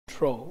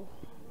control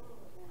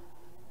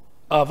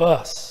of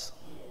us.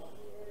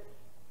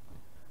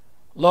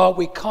 Lord,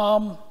 we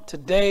come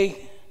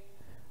today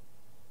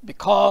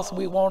because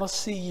we want to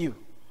see you.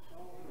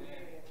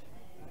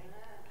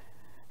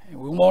 And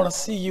we want to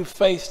see you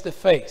face to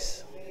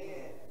face.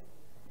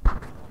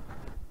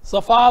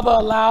 So, Father,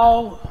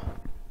 allow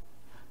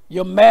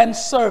your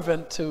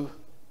manservant to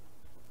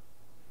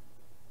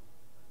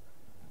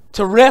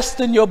rest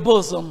in your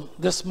bosom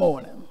this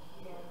morning.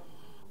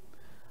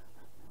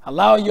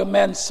 Allow your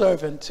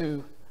manservant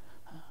to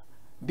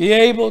be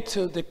able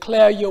to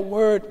declare your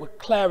word with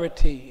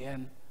clarity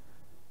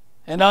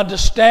and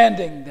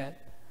understanding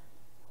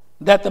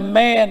that the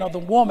man or the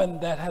woman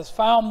that has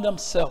found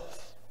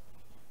themselves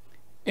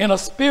in a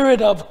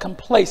spirit of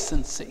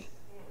complacency,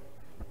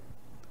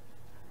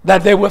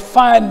 that they will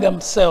find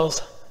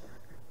themselves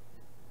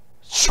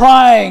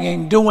trying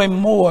and doing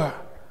more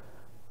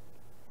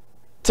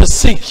to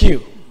seek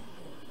you.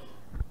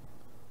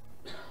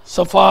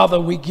 So, Father,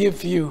 we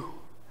give you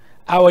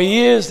our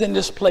ears in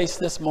this place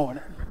this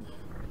morning.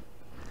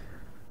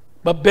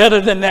 But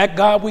better than that,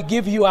 God, we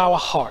give you our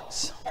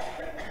hearts.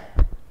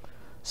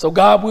 So,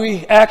 God,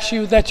 we ask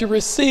you that you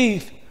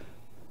receive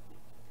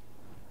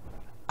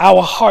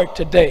our heart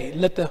today.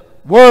 Let the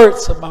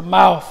words of my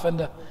mouth and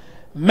the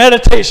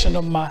meditation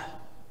of my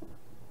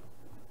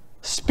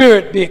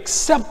spirit be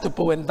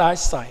acceptable in thy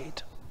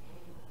sight.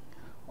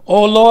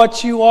 Oh,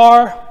 Lord, you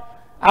are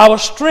our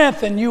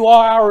strength and you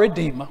are our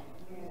Redeemer.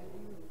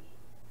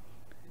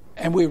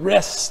 And we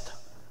rest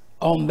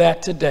on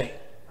that today.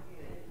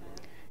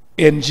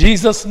 In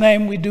Jesus'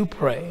 name we do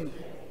pray.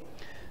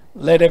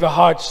 Let every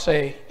heart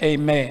say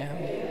amen.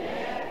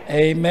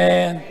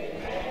 Amen.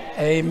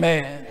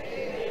 Amen.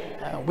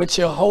 Amen. With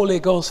your Holy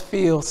Ghost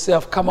filled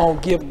self, come on,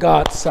 give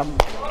God some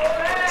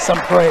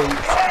praise.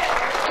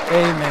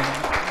 Amen.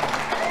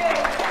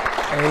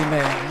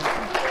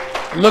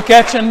 Amen. Look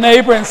at your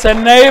neighbor and say,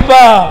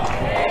 neighbor,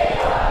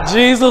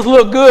 Jesus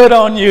look good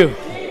on you.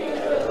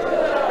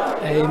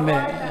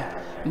 Amen.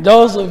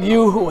 Those of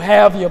you who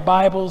have your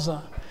Bibles,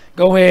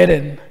 go ahead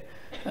and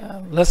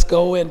let's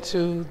go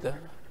into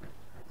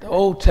the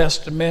Old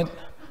Testament,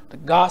 the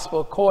Gospel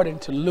according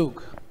to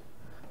Luke.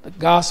 The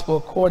Gospel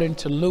according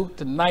to Luke,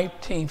 the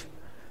 19th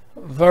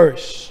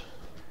verse.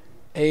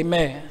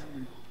 Amen.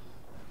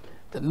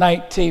 The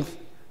 19th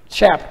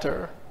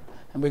chapter.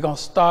 And we're going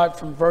to start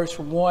from verse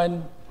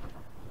 1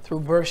 through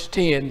verse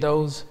 10.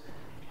 Those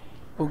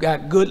who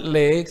got good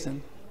legs.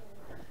 And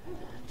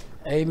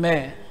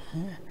amen.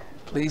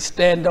 Please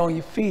stand on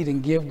your feet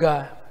and give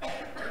God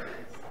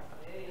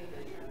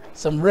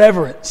some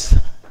reverence.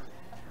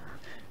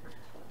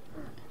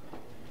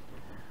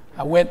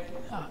 I went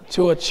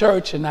to a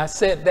church and I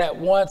said that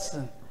once,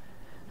 and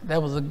there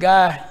was a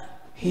guy,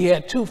 he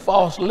had 2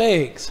 false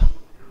legs.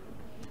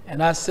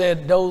 And I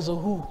said, those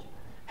who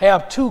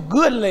have 2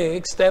 good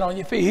legs, stand on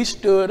your feet. He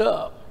stood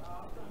up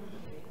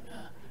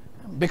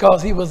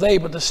because he was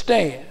able to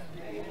stand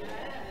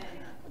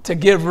to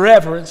give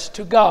reverence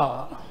to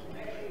God.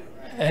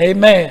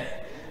 Amen.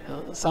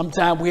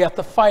 Sometimes we have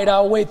to fight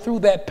our way through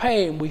that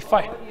pain. We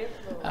fight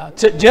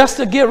just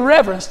to give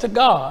reverence to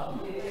God.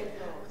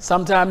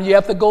 Sometimes you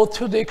have to go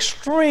to the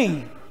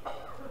extreme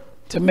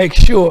to make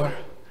sure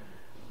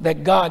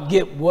that God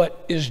get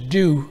what is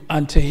due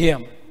unto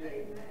him.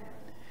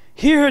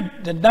 Here,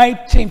 the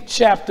 19th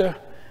chapter,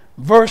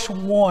 verse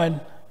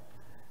 1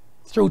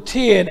 through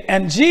 10.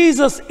 And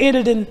Jesus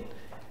entered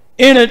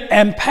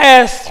and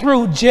passed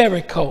through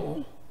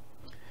Jericho.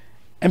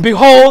 And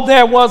behold,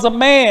 there was a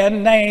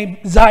man named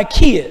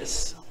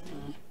Zaccheaus,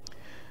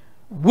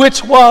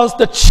 which was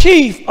the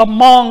chief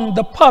among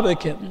the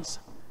publicans.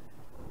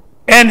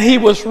 And he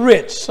was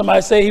rich.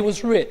 Somebody say he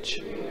was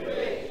rich.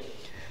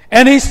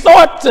 And he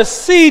sought to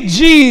see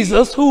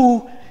Jesus,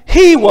 who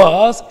he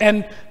was,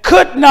 and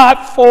could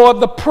not for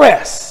the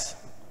press,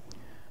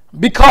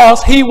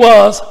 because he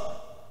was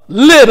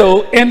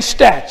little in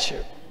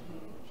stature.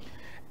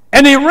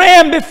 And he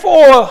ran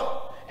before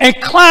and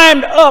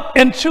climbed up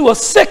into a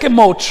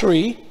sycamore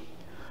tree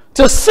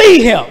to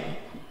see him,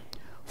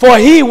 for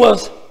he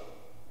was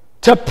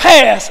to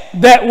pass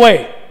that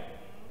way.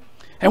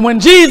 And when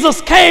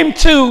Jesus came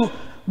to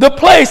the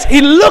place,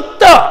 he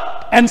looked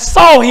up and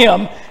saw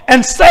him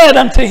and said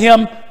unto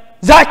him,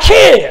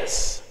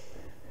 Zaccheaus,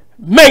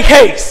 make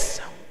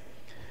haste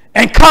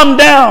and come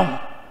down,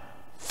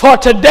 for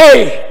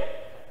today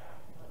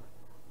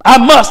I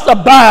must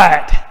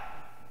abide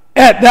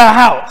at thy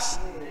house.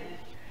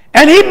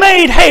 And he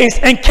made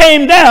haste and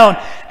came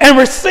down and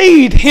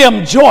received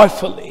him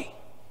joyfully.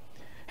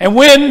 And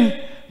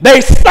when they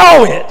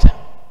saw it,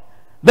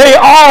 they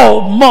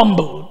all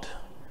mumbled,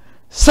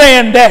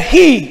 saying that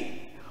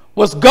he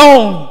was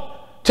gone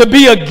to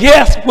be a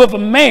guest with a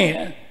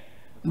man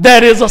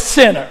that is a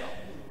sinner.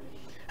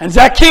 And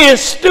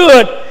Zacchaeus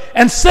stood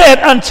and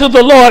said unto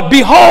the Lord,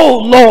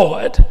 behold,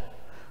 Lord,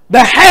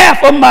 the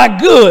half of my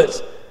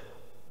goods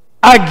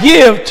I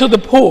give to the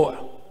poor.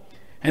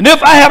 And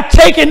if I have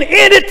taken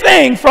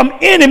anything from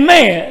any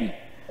man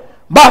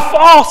by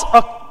false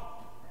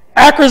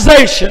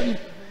accusation,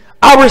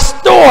 I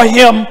restore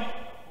him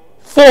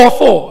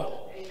 4:4.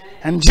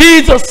 And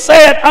Jesus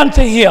said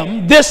unto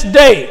him, this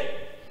day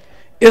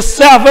is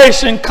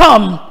salvation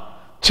come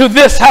to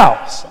this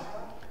house,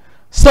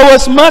 so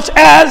as much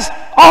as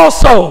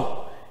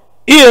also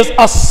is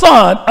a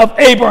son of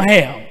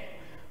Abraham.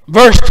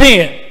 Verse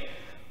 10,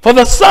 for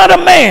the Son of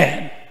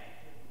Man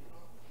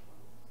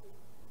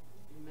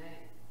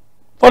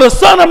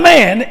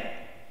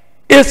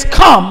is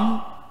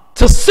come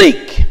to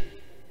seek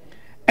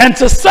and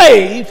to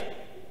save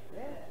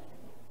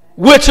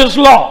which is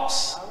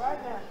lost.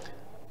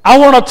 I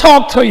want to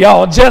talk to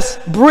y'all just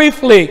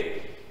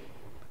briefly.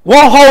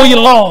 Won't hold you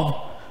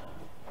long.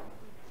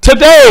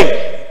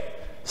 Today,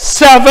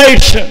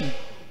 salvation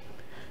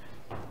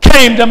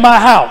came to my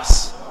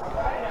house.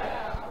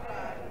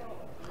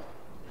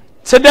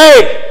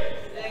 Today,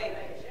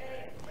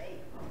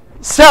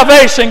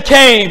 salvation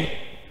came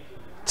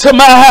to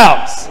my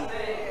house.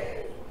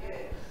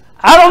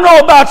 I don't know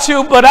about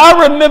you, but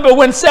I remember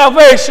when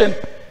salvation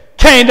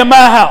came to my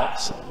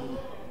house.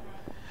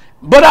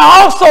 But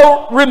I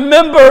also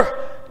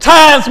remember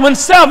times when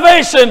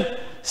salvation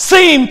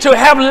seemed to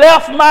have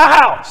left my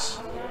house.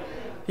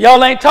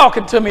 Y'all ain't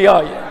talking to me,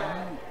 are you?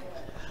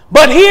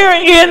 But here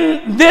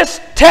in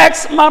this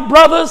text, my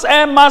brothers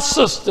and my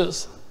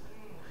sisters,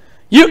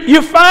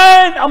 you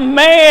find a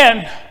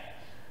man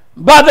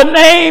by the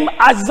name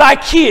of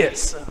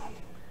Zaccheaus.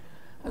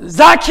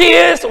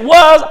 Zaccheaus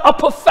was a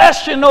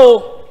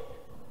professional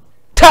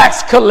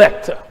tax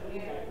collector.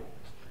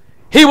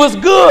 He was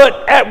good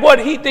at what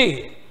he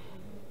did.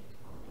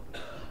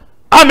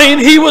 I mean,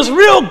 he was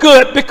real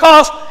good,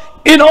 because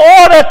in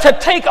order to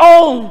take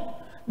on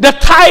the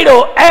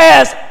title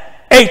as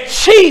a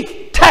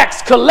chief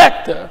tax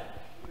collector,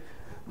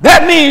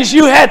 that means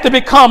you had to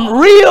become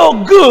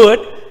real good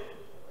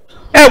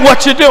at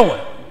what you're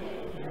doing.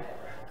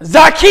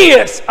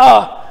 Zaccheaus,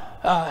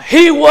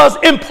 he was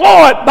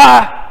employed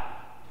by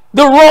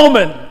the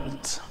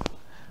Romans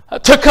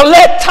to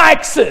collect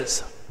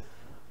taxes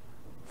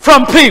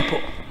from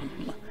people.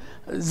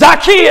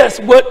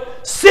 Zaccheaus would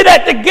sit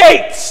at the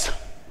gates,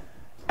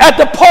 at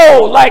the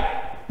pole, like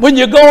when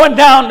you're going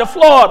down to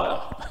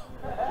Florida,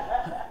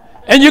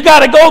 and you got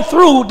to go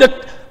through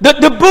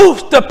the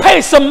booth to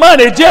pay some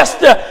money just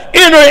to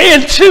enter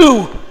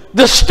into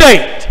the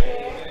state.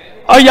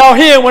 Are y'all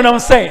hearing what I'm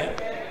saying?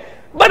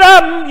 But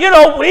you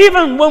know,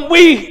 even when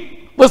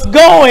we was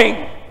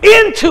going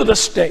into the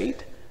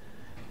state,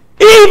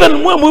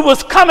 even when we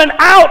was coming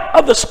out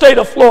of the state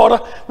of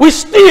Florida, we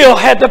still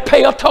had to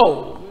pay a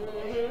toll.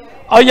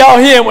 Are y'all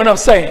hearing what I'm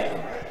saying?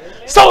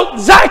 So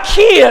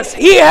Zaccheaus,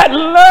 he had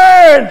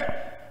learned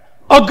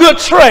a good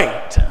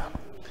trade.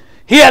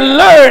 He had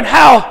learned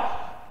how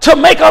to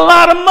make a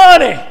lot of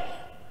money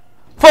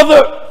for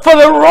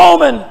the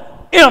Roman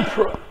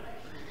emperor.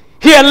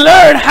 He had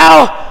learned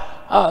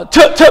how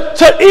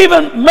to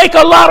even make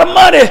a lot of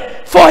money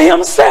for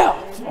himself.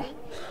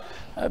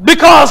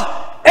 Because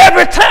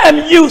every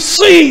time you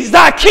see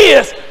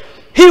Zaccheaus,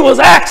 he was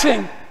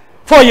asking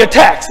for your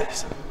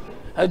taxes.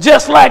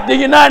 Just like the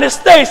United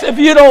States, if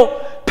you don't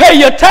pay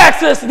your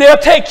taxes, they'll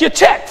take your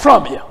check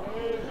from you.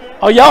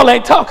 Oh, y'all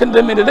ain't talking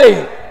to me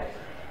today.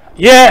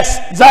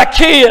 Yes,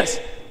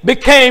 Zaccheaus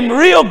became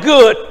real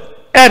good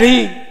at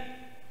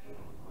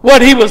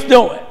what he was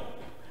doing.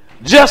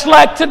 Just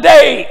like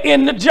today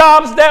in the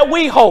jobs that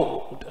we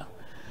hold,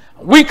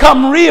 we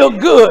come real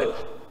good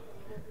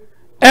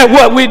at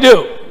what we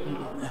do.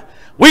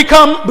 We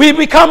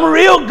become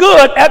real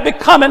good at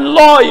becoming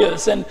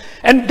lawyers and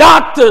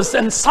doctors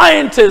and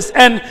scientists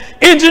and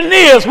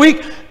engineers.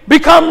 We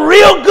become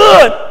real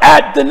good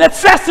at the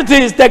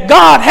necessities that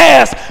God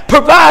has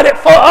provided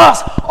for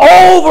us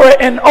over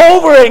and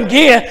over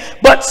again.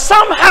 But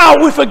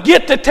somehow we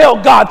forget to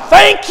tell God,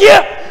 thank you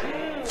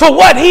for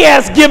what he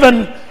has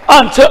given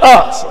unto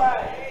us.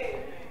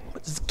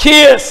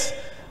 Zaccheaus,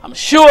 I'm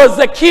sure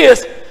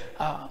Zaccheaus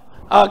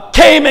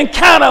came in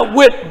encounter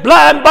with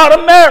blind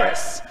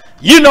Bartimaeus.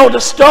 You know the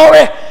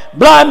story.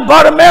 Blind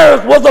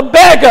Bartimaeus was a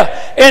beggar,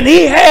 and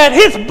he had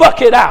his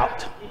bucket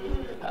out,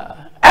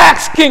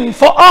 asking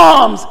for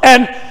alms.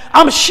 And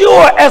I'm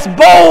sure, as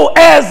bold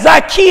as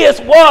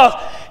Zaccheaus was,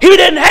 he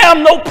didn't have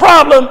no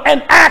problem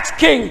in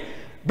asking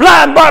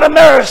blind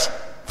Bartimaeus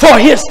for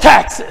his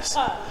taxes.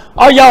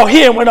 Are y'all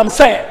hearing what I'm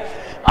saying?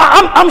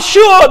 I'm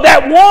sure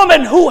that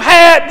woman who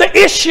had the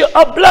issue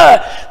of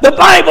blood, the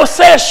Bible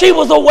says she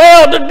was a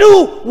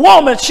well-to-do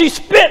woman. She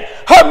spent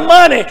her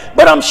money,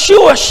 but I'm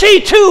sure she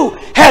too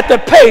had to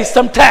pay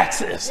some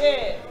taxes.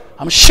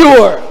 I'm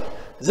sure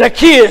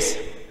Zaccheaus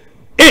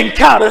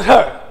encountered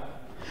her.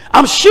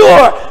 I'm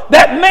sure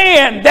that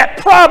man that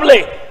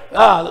probably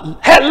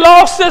had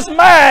lost his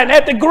mind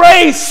at the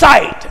grave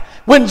site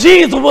when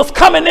Jesus was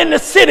coming in the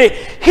city,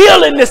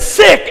 healing the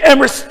sick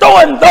and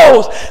restoring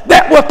those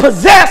that were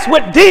possessed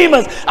with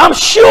demons. I'm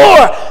sure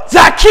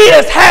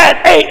Zaccheaus had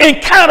an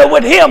encounter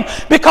with him,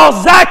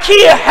 because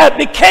Zaccheaus had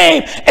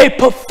became a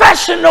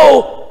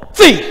professional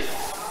thief.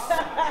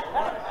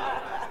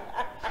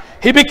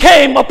 He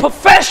became a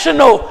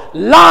professional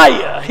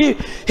liar.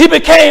 He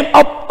became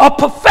a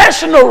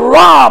professional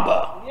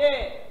robber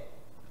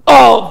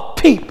of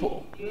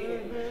people.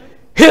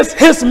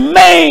 His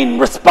main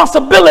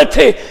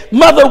responsibility,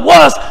 mother,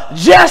 was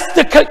just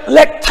to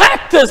collect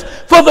taxes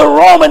for the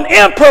Roman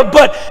emperor,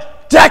 but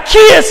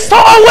Zaccheaus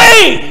saw a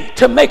way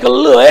to make a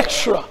little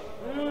extra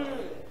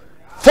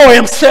for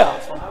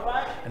himself.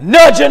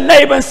 Nudge your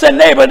neighbor and say,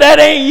 neighbor, that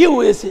ain't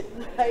you, is it?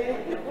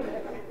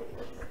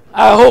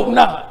 I hope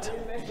not.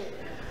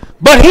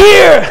 But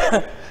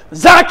here,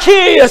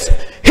 Zaccheaus,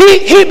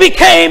 he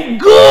became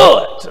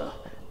good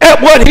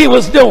at what he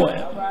was doing.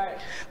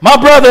 My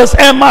brothers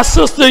and my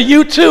sister,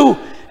 you too,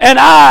 and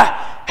I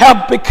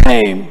have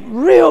become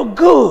real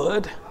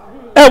good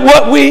at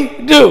what we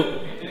do.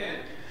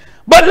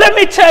 But let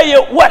me tell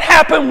you what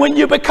happened when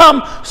you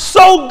become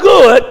so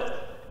good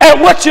at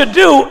what you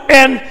do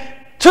and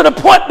to the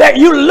point that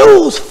you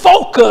lose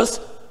focus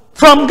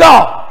from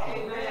God.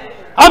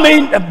 I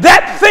mean,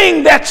 that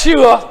thing that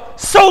you are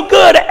so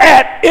good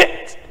at,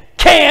 it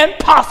can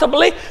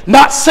possibly,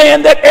 not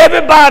saying that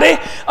everybody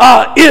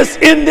is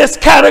in this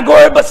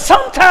category, but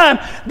sometimes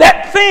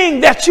that thing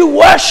that you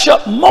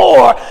worship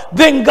more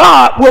than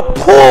God will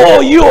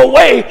pull you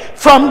away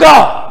from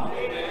God.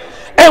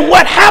 And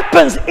what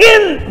happens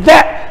in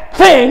that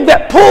thing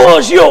that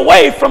pulls you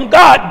away from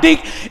God,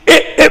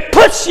 it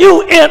puts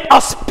you in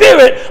a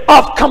spirit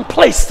of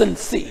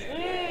complacency.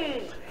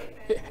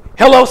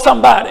 Hello,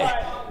 somebody.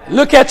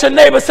 Look at your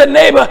neighbor. Say,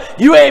 neighbor,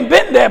 you ain't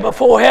been there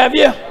before, have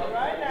you?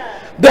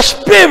 The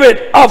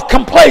spirit of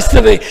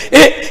complacency,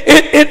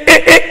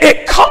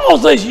 it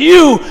causes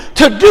you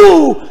to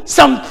do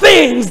some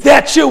things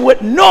that you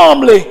would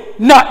normally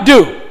not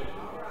do.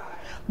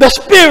 The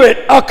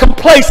spirit of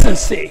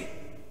complacency.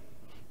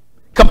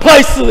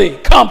 Complacency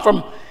comes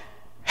from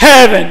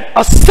having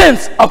a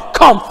sense of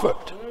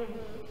comfort.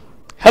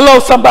 Hello,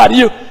 somebody.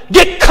 You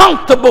get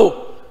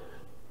comfortable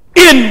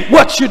in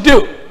what you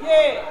do.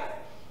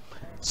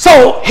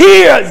 So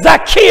here,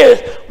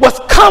 Zaccheaus was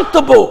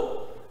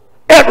comfortable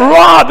at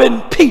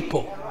robbing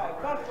people.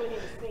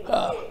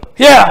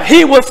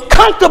 He was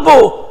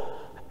comfortable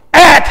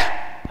at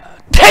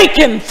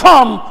taking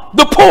from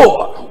the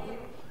poor.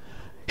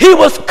 He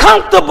was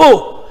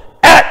comfortable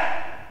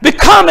at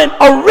becoming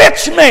a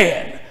rich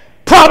man.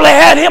 Probably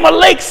had him a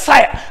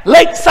lakeside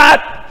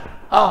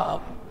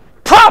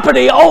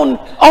property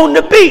on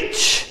the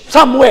beach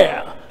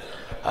somewhere.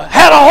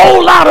 Had a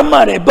whole lot of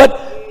money,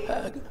 but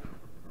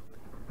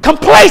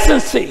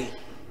complacency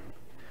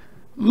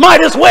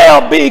might as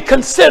well be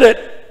considered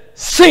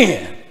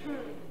sin.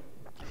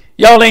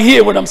 Y'all ain't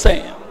hear what I'm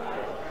saying.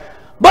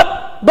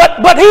 But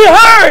he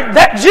heard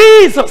that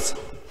Jesus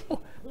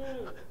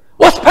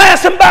was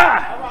passing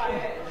by.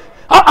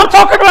 I'm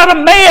talking about a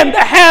man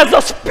that has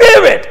a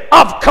spirit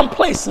of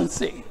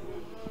complacency.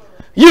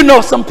 You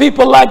know some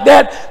people like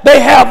that. They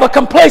have a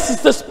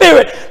complacency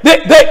spirit.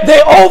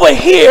 They over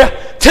here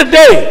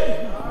today.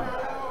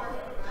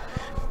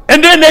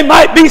 And then they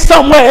might be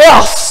somewhere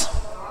else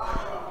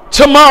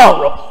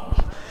tomorrow.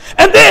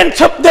 And then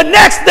the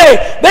next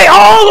day, they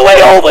all the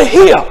way over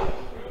here.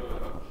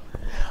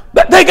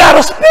 But they got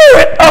a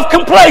spirit of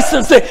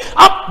complacency.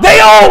 They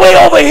all the way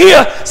over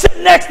here,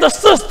 sitting next to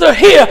sister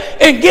here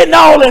and getting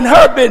all in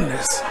her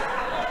business.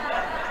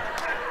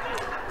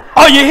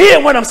 Are you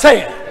hearing what I'm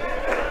saying?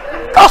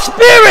 A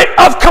spirit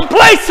of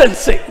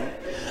complacency.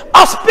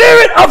 A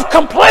spirit of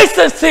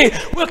complacency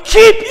will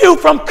keep you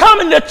from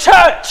coming to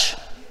church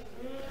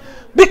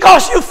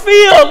because you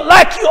feel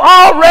like you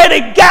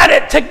already got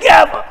it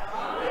together.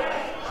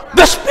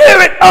 The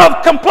spirit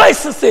of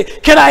complacency.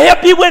 Can I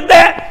help you with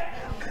that?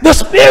 The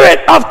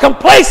spirit of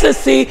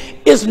complacency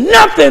is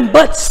nothing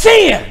but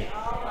sin.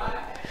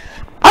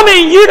 I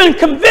mean, you done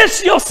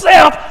convince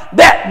yourself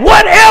that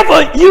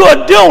whatever you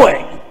are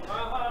doing,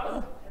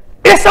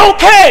 it's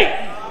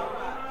okay.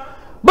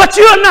 But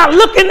you're not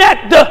looking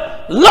at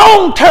the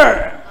long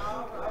term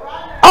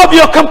of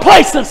your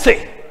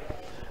complacency.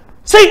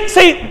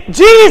 See,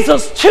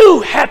 Jesus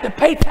too had to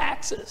pay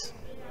taxes.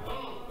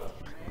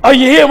 Are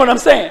you hearing what I'm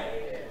saying?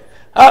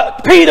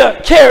 Peter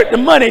carried the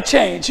money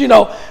change. You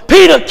know,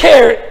 Peter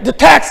carried the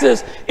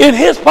taxes in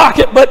his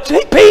pocket, but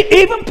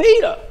even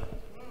Peter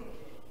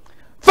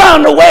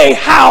found a way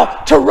how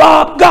to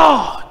rob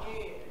God.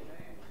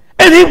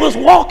 And he was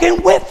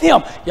walking with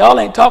him. Y'all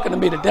ain't talking to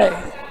me today.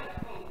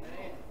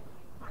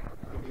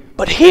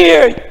 But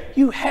here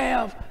you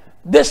have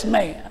this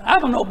man. I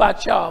don't know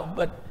about y'all,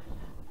 but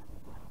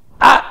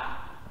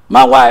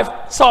my wife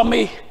saw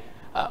me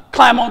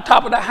climb on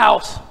top of the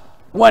house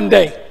one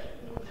day.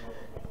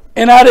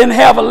 And I didn't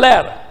have a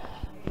ladder.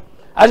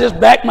 I just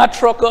backed my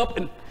truck up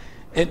and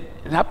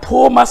I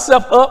pulled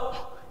myself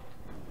up,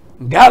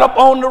 got up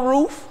on the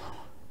roof,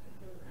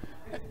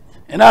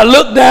 and I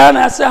looked down and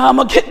I said, how am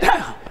I gonna get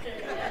down?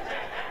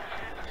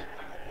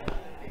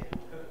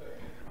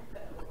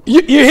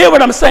 You hear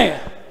what I'm saying?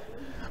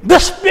 The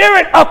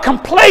spirit of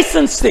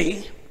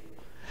complacency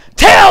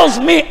tells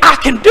me I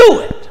can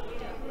do it.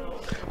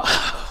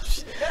 Oh,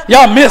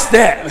 y'all missed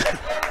that.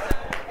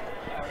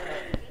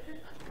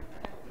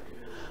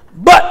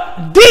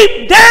 But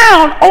deep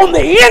down on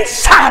the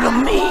inside of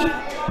me,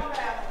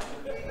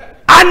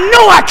 I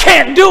know I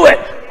can't do it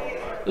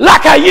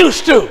like I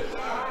used to.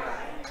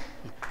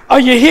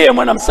 Are you hearing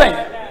what I'm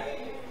saying?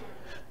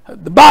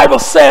 The Bible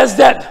says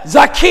that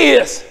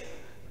Zaccheaus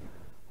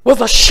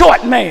was a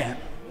short man.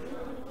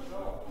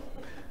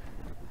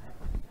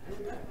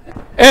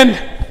 And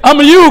I'm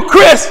going to use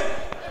Chris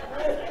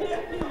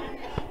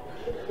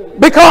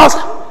because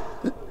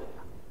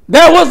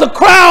there was a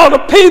crowd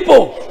of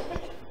people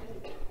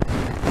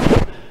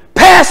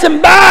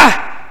passing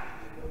by.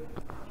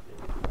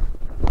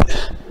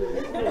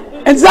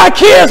 And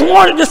Zaccheaus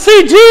wanted to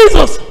see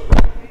Jesus,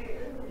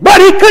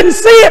 but he couldn't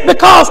see it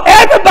because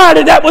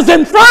everybody that was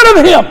in front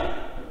of him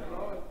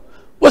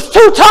was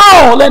too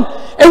tall.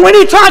 And when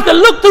he tried to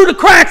look through the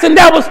cracks, and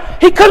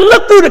he couldn't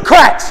look through the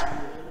cracks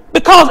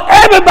because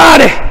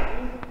everybody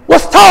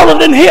was taller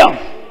than him.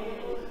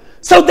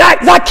 So that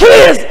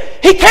Zaccheaus,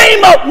 he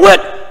came up with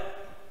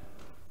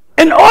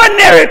an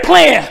ordinary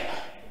plan.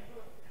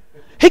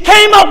 He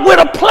came up with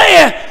a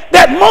plan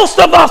that most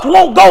of us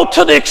won't go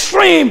to the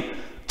extreme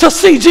to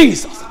see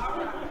Jesus.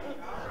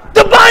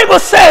 The Bible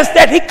says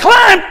that he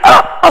climbed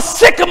up a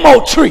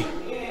sycamore tree.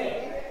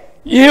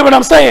 You hear what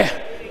I'm saying?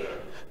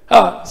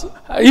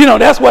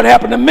 That's what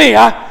happened to me.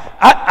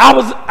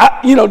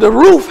 The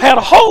roof had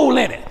a hole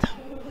in it.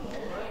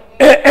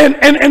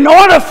 And in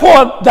order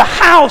for the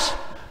house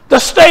to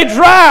stay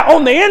dry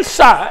on the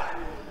inside,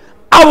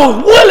 I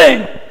was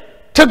willing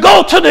to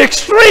go to the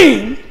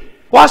extreme,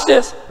 watch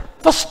this,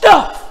 for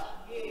stuff.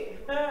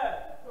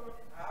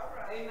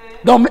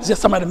 Don't miss,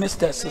 somebody missed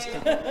that, sister.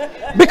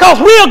 Because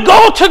we'll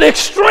go to the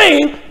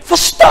extreme for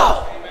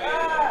stuff.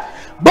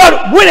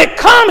 But when it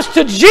comes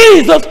to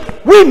Jesus,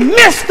 we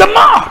miss the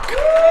mark.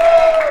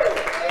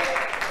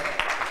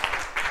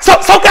 So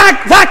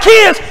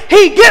Zaccheaus,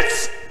 he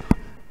gets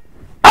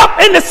up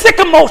in the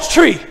sycamore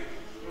tree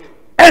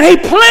and he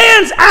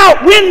plans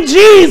out when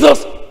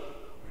Jesus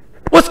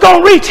was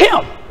going to reach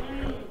him.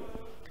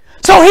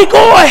 So he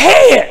go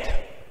ahead.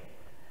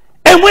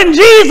 And when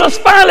Jesus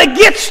finally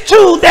gets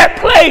to that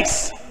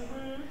place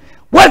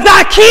where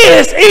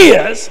Zaccheaus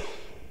is,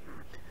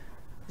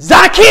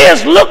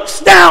 Zaccheaus looks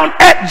down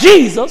at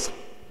Jesus,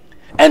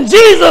 and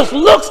Jesus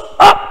looks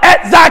up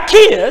at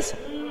Zaccheaus.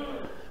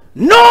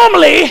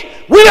 Normally,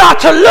 we are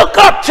to look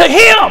up to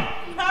him.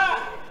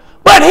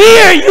 But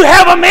here you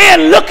have a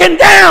man looking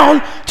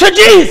down to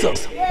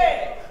Jesus.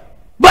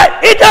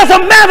 But it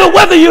doesn't matter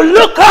whether you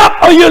look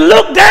up or you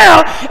look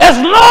down, as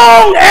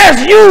long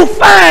as you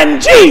find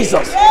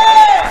Jesus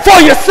for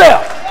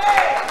yourself.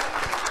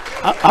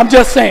 I'm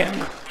just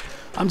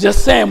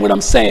saying what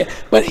I'm saying.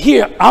 But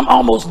here, I'm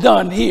almost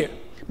done here.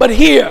 But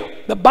here,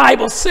 the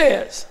Bible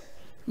says,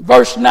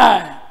 verse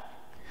 9,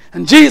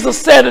 and Jesus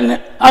said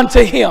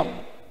unto him,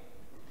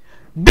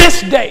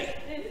 this day.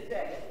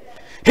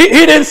 He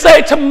didn't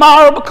say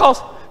tomorrow, because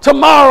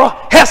tomorrow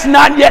has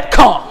not yet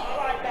come.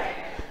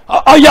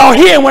 Are y'all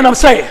hearing what I'm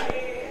saying?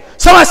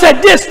 Somebody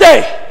said this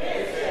day.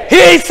 He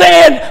ain't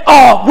saying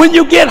when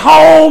you get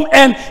home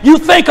and you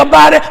think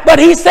about it, but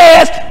he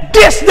says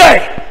this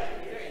day.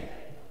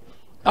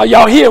 Are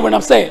y'all hearing what I'm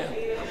saying?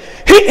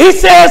 He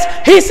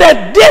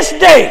said this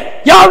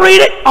day. Y'all read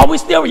it? Are we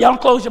still? Y'all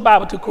don't close your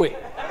Bible too quick.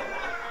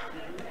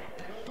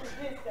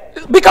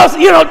 Because,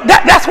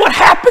 that's what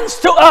happens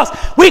to us.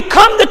 We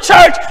come to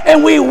church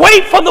and we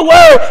wait for the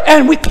word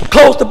and we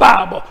close the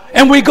Bible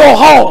and we go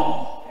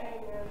home.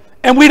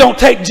 And we don't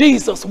take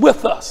Jesus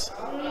with us.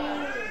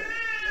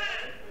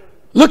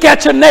 Look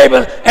at your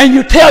neighbor and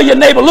you tell your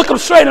neighbor, look them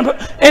straight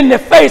in their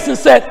face and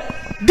say,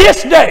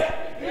 this day,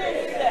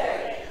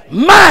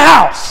 my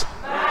house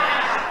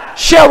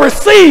shall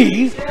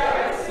receive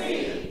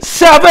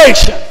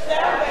salvation.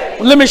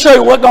 Let me show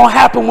you what's going to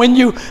happen when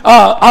you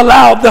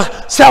allow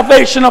the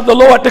salvation of the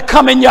Lord to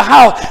come in your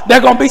house. There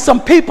are going to be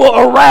some people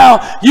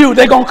around you.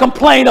 They're going to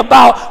complain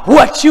about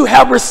what you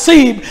have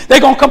received. They're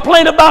going to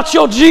complain about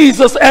your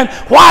Jesus and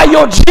why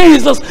your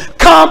Jesus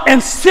come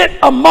and sit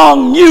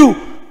among you.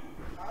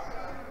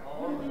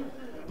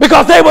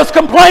 Because they was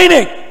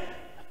complaining.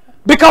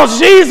 Because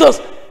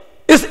Jesus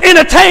is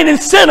entertaining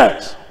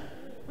sinners.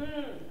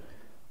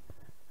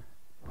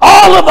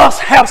 All of us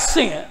have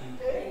sinned.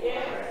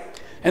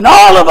 And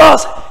all of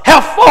us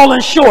have fallen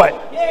short.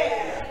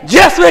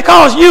 Just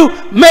because you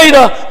made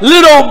a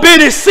little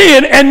bitty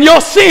sin and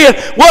your sin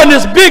wasn't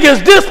as big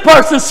as this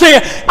person's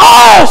sin,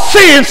 all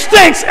sin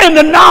stinks in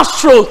the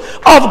nostrils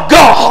of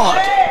God.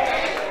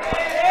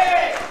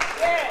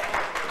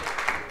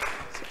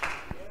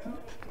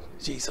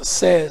 Jesus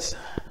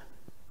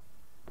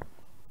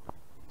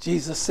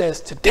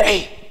says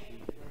today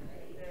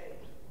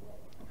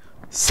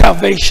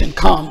salvation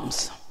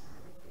comes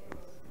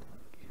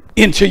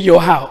into your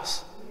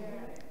house.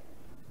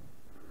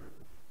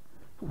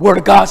 Word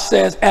of God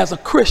says, as a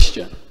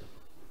Christian,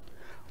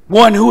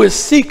 one who is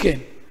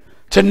seeking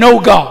to know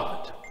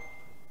God,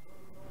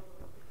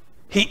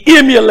 he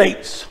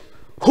emulates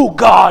who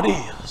God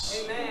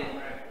is.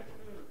 Amen.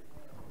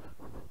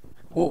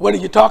 Well, what are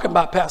you talking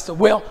about, Pastor?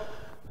 Well,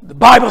 the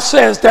Bible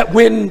says that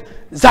when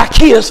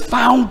Zaccheaus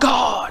found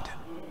God,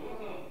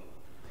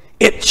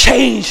 it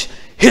changed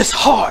his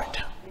heart.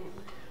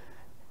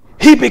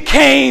 He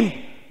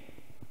became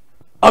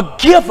a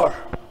giver,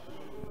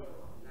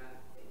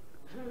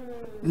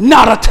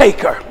 not a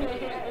taker.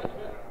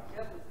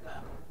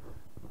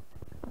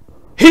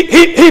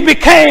 He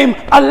became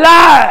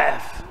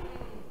alive.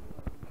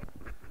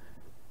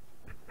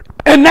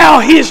 And now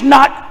he's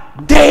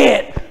not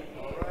dead.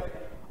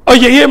 Oh,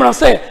 you hear what I'm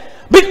saying?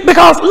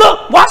 Because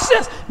look, watch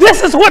this.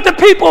 This is what the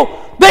people,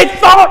 they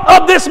thought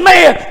of this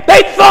man.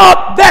 They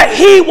thought that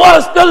he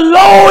was the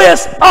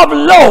lowest of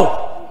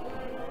low.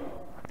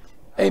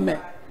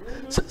 Amen.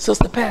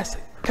 Sister Patsy,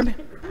 come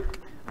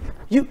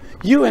here.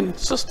 You and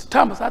Sister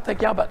Thomas, I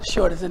think y'all about the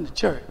shortest in the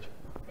church.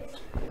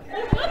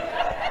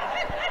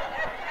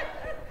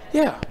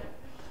 Yeah.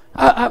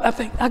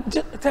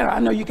 I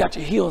know you got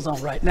your heels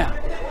on right now.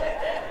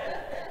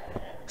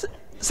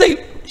 See,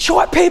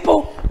 short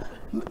people,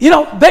 you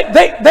know,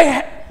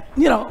 they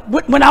you know,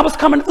 when I was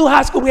coming through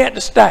high school, we had the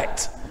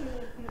stacks.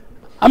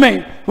 I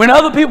mean, when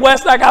other people were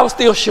stacked, I was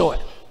still short.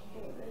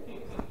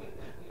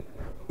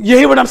 You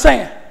hear what I'm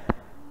saying?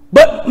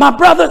 But my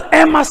brother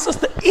and my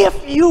sister,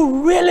 if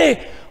you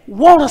really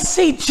want to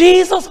see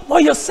Jesus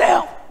for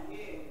yourself,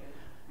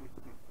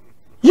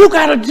 you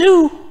got to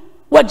do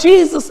what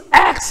Jesus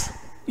asks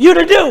you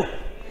to do.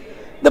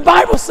 The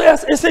Bible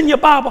says, it's in your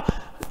Bible,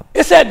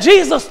 it said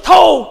Jesus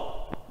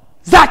told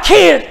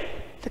Zaccheaus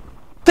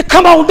to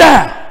come on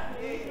down.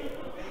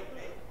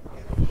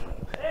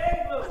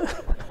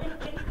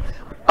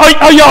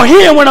 Are y'all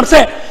hearing what I'm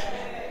saying?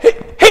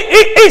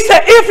 He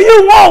said, if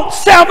you want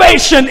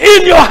salvation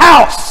in your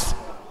house,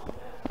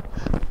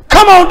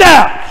 come on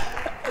down.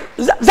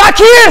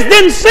 Zaccheaus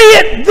didn't see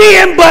it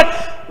then, but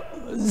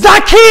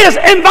Zaccheaus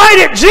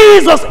invited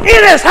Jesus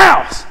in his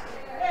house.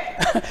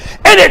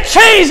 And it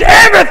changed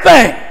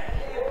everything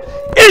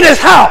in his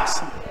house.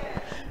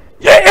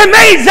 It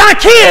made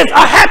Zaccheaus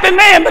a happy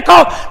man,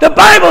 because the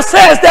Bible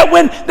says that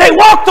when they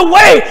walked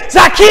away,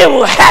 Zaccheaus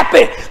was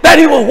happy that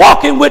he was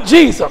walking with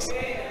Jesus.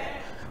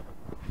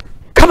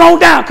 Come on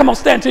down. Come on,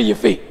 stand to your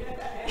feet.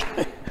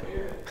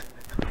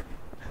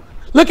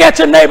 Look at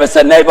your neighbor and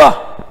say, neighbor,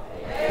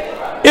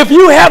 if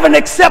you haven't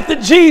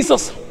accepted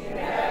Jesus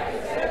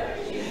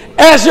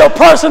as your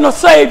personal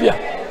Savior,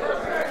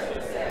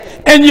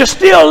 and you're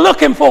still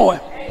looking for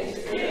him,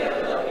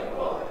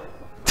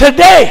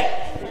 today,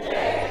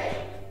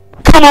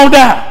 come on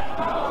down.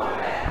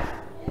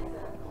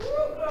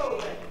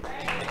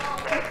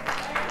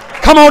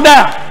 Come on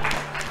down.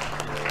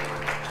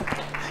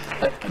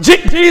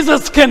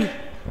 Jesus can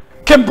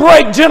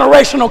break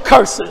generational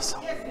curses.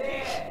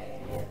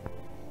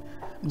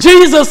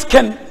 Jesus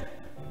can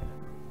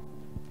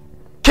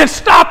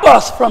stop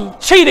us from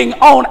cheating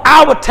on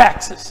our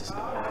taxes.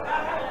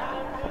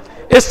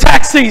 It's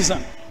tax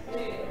season.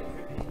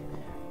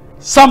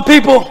 Some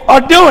people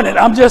are doing it.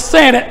 I'm just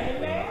saying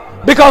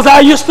it because I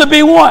used to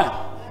be one.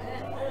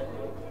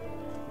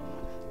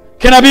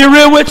 Can I be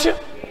real with you?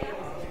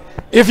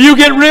 If you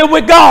get real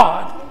with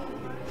God,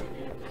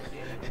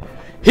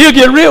 he'll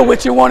get real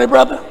with you, won't he,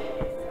 brother?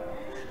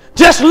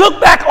 Just look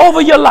back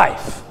over your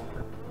life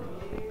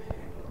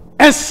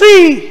and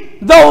see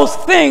those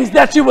things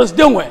that you was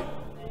doing.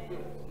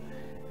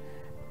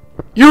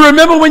 You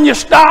remember when you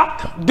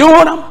stopped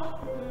doing them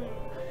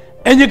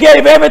and you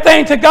gave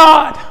everything to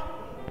God?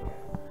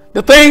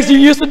 The things you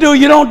used to do,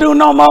 you don't do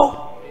no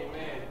more.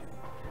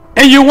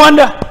 And you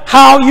wonder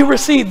how you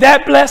received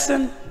that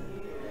blessing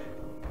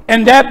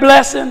and that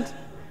blessing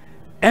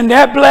and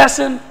that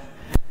blessing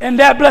and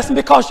that blessing,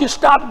 because you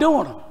stopped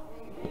doing them.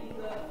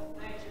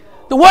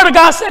 The Word of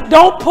God said,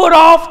 don't put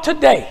off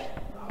today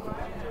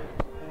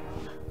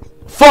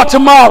for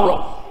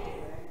tomorrow,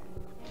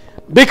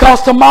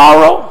 because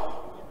tomorrow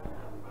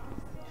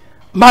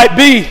might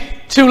be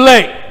too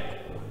late.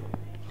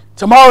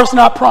 Tomorrow's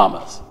not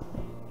promised.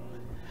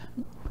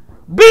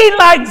 Be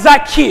like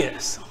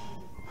Zaccheaus.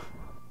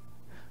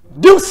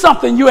 Do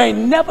something you ain't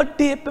never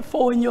did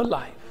before in your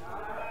life.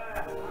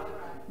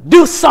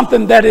 Do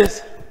something that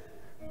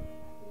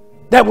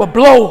will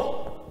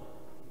blow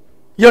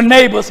your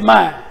neighbor's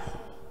mind.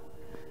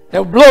 That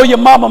will blow your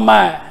mama's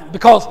mind.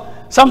 Because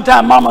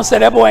sometimes mama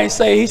said, that boy ain't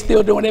saved. He's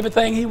still doing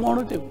everything he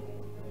want to do.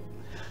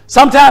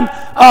 Sometimes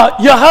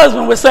your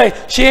husband would say,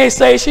 she ain't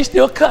saved. She's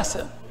still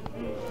cussing.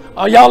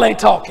 Oh, y'all ain't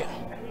talking.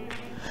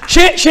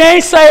 She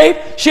ain't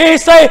saved. She ain't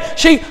saved.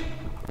 She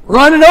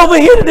running over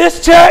here to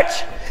this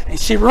church. And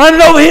she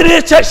running over here to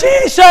this church. She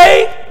ain't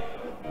saved.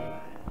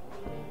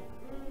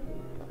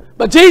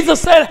 But Jesus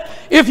said,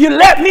 if you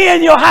let me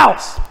in your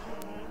house.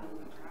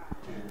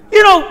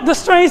 You know, the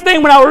strange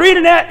thing, when I was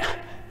reading that,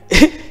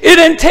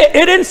 it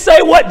didn't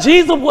say what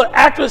Jesus was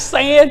actually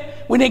saying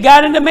when he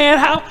got in the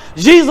man's house.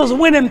 Jesus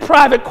went in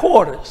private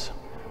quarters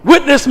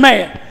with this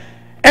man.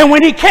 And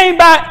when he came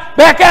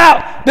back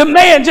out, the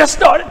man just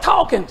started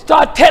talking,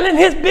 started telling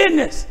his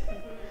business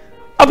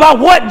about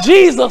what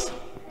Jesus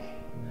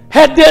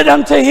had did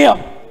unto him.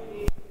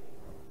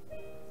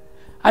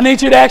 I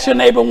need you to ask your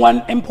neighbor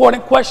one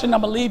important question.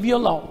 I'm going to leave you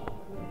alone.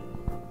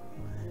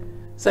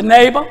 Say,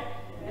 neighbor,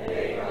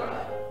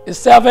 is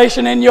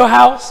salvation in your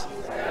house?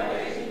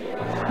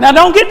 Now,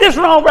 don't get this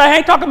wrong, bro. I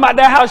ain't talking about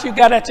that house you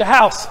got at your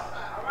house.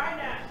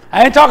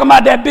 I ain't talking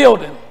about that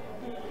building.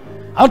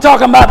 I'm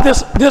talking about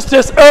this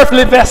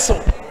earthly vessel.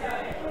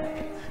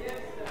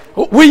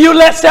 Will you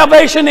let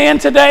salvation in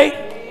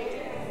today?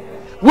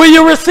 Will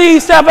you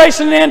receive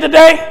salvation in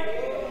today?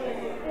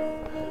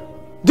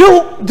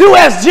 Do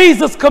as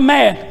Jesus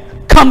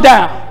commanded. Come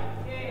down.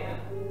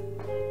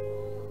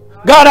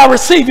 God, I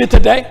receive you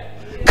today.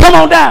 Come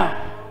on down.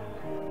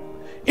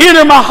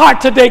 Enter my heart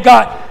today,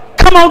 God.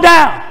 Come on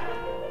down.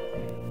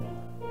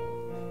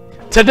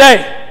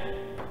 Today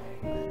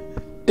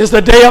is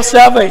the day of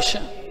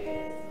salvation.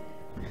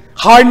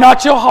 Harden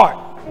not your heart.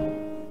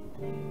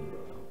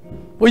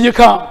 Will you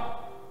come?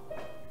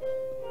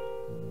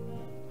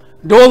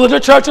 Doors of the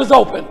church is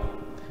open.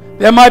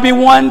 There might be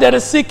one that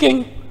is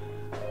seeking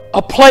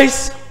a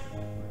place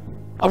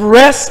of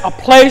rest, a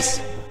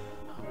place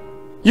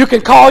you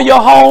can call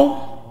your home.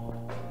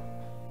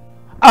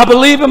 I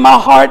believe in my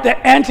heart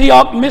that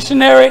Antioch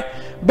Missionary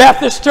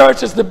Baptist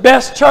Church is the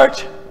best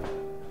church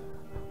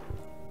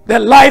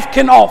that life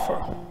can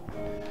offer,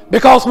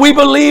 because we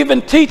believe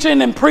in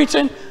teaching and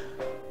preaching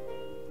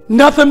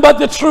nothing but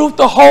the truth,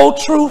 the whole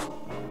truth.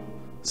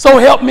 So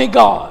help me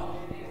God.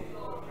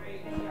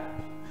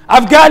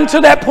 I've gotten to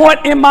that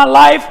point in my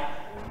life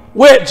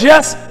where it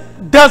just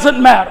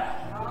doesn't matter.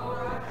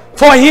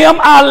 For him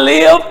I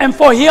live and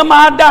for him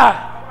I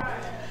die.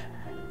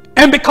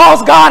 And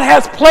because God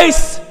has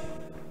placed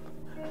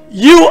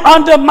you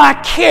under my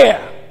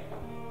care,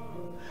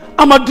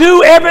 I'm going to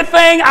do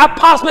everything I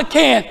possibly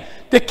can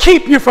to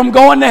keep you from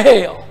going to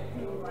hell.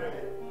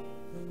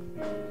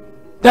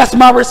 That's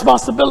my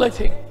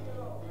responsibility.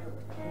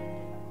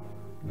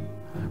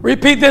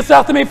 Repeat this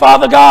after me.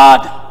 Father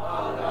God,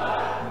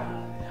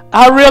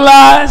 I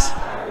realize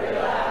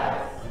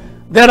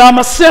that I'm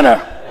a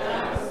sinner.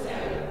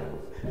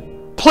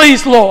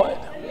 Please, Lord,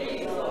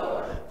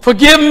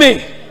 forgive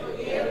me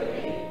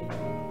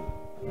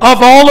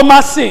of all of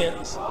my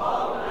sins.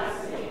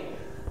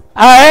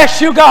 I ask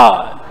you,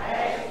 God,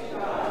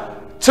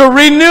 to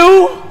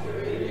renew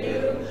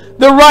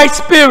the right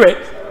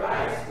spirit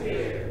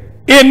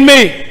in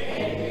me.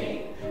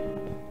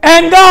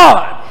 And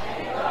God,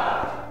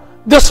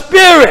 the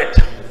spirit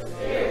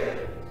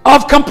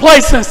of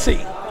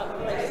complacency.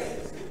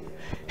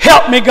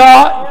 Help me,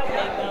 God.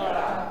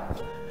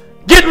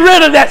 Get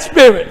rid of that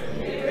spirit.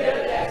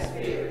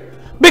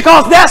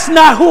 Because that's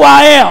not who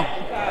I am.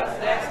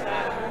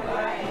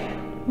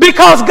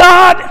 Because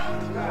God,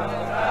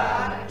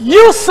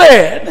 you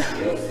said,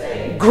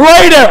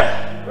 greater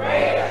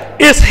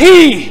is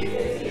he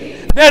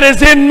that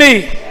is in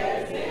me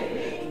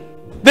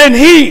than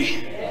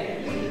he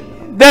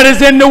that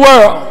is in the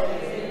world.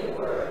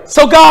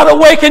 So God,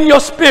 awaken your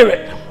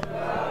spirit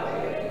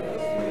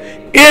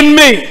in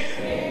me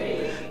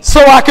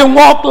so I can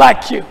walk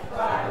like you,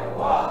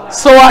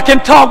 so I can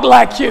talk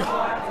like you,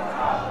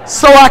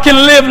 so I can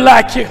live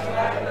like you,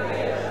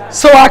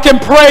 so I can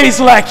praise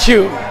like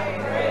you.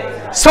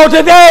 So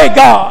today,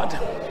 God,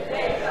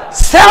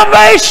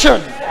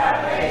 salvation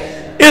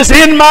is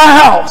in my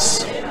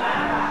house.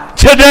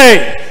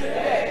 Today,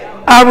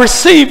 I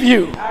receive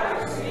you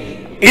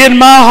in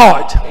my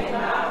heart.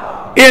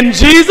 In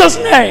Jesus'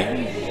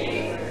 name,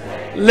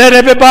 let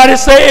everybody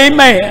say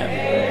amen.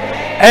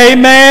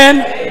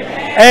 Amen.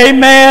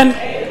 Amen.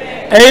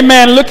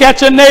 Amen. Look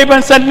at your neighbor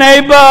and say,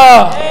 neighbor,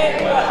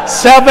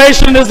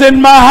 salvation is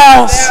in my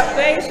house.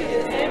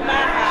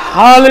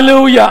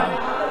 Hallelujah.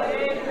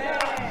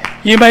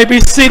 You may be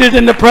seated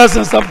in the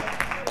presence of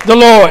the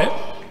Lord.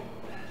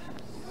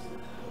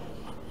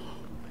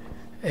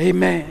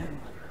 Amen.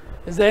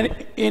 Is there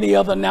any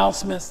other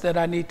announcements that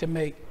I need to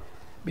make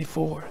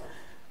before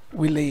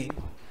we leave?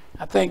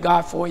 I thank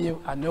God for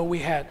you. I know we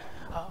had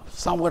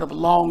somewhat of a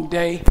long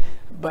day,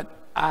 but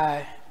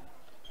I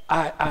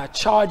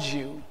charge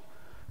you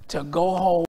to go home.